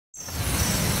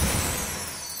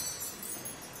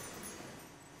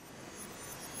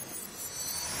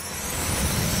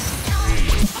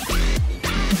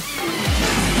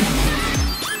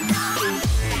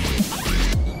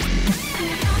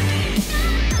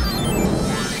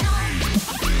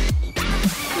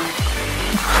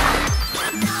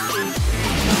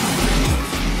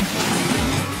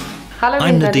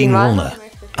I'm Nadine Wallner,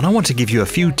 and I want to give you a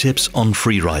few tips on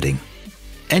freeriding.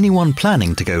 Anyone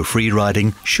planning to go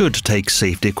freeriding should take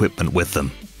safety equipment with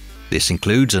them. This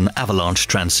includes an avalanche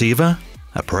transceiver,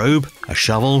 a probe, a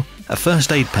shovel, a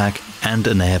first aid pack and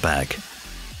an airbag.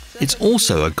 It's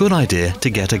also a good idea to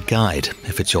get a guide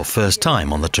if it's your first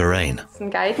time on the terrain.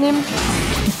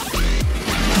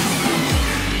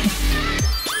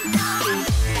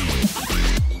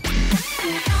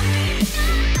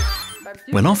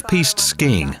 When off-piste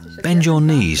skiing, bend your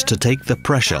knees to take the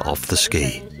pressure off the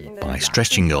ski. By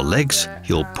stretching your legs,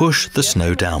 you'll push the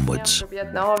snow downwards.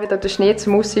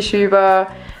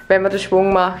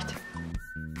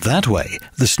 That way,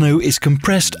 the snow is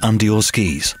compressed under your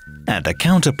skis, and a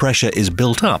counter pressure is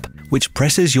built up, which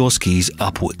presses your skis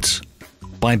upwards.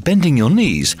 By bending your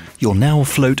knees, you'll now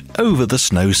float over the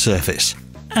snow surface,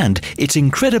 and it's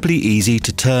incredibly easy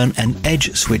to turn and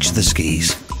edge switch the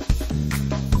skis.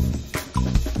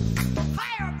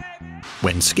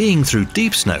 When skiing through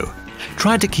deep snow,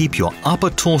 try to keep your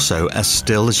upper torso as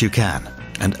still as you can,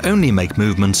 and only make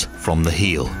movements from the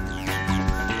heel.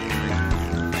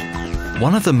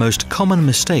 One of the most common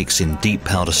mistakes in deep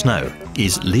powder snow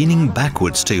is leaning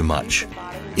backwards too much.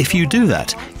 If you do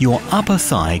that, your upper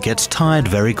thigh gets tired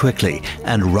very quickly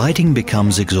and riding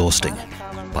becomes exhausting.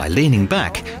 By leaning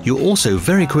back, you also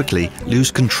very quickly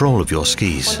lose control of your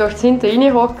skis. Durch das hinten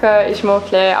reinhocken ist man ein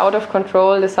bisschen out of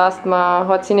control, das heißt, man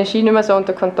hat seine Ski nicht mehr so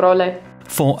unter Kontrolle.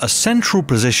 For a central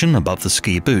position above the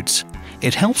ski boots,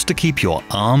 it helps to keep your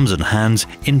arms and hands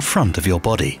in front of your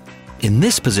body. In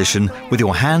this position, with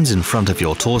your hands in front of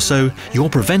your torso, you're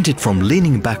prevented from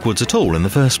leaning backwards at all in the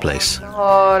first place.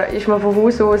 Ist man von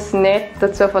Haus aus nicht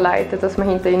dazu verleitet, dass man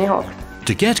hinten reinhockt.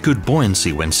 To get good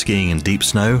buoyancy when skiing in deep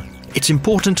snow, it's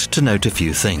important to note a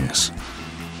few things.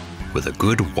 With a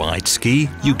good wide ski,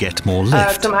 you get more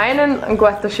lift. Zum einen ein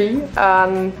guter Ski,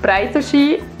 ein breiter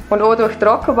Ski und auch durch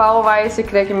Trockenbauweise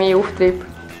kriege ich mehr Auftrieb.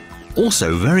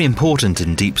 Also very important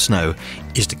in deep snow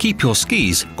is to keep your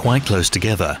skis quite close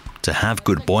together, to have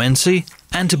good buoyancy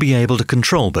and to be able to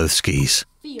control both skis.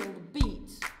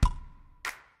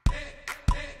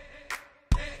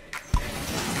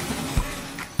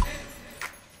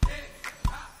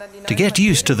 To get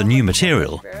used to the new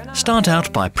material, start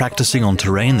out by practicing on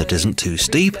terrain that isn't too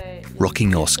steep,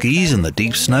 rocking your skis in the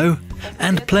deep snow,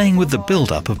 and playing with the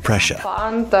build-up of pressure.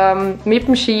 Mit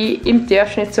dem Ski im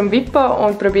Tiefschnitt zum Wippen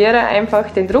und probieren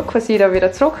einfach den Druck, was ich da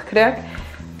wieder zurückkriege,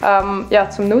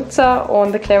 zum Nutzen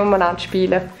und ein bisschen umeinander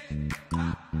spielen.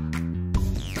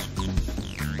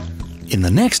 In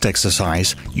the next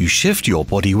exercise, you shift your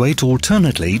body weight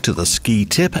alternately to the ski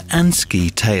tip and ski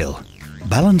tail.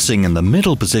 Balancing in the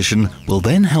middle position will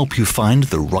then help you find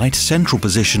the right central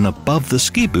position above the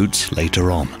ski boots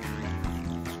later on.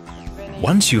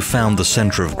 Once you've found the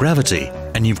center of gravity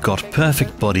and you've got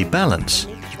perfect body balance,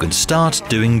 you can start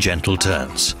doing gentle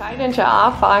turns.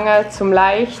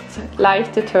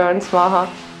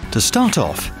 To start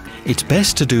off, it's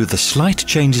best to do the slight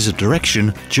changes of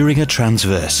direction during a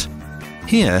transverse.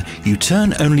 Here, you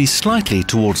turn only slightly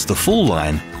towards the fall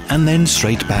line and then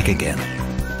straight back again.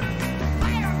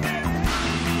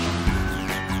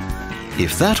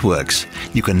 If that works,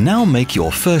 you can now make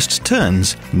your first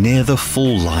turns near the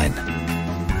fall line.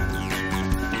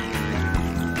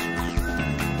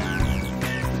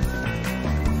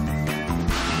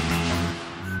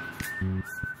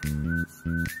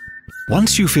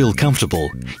 Once you feel comfortable,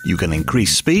 you can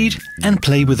increase speed and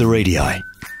play with the radii.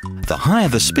 The higher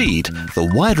the speed,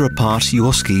 the wider apart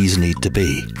your skis need to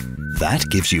be. That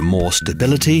gives you more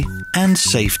stability and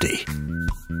safety.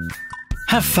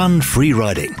 Have fun free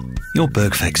riding. Your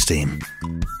Bergfex team.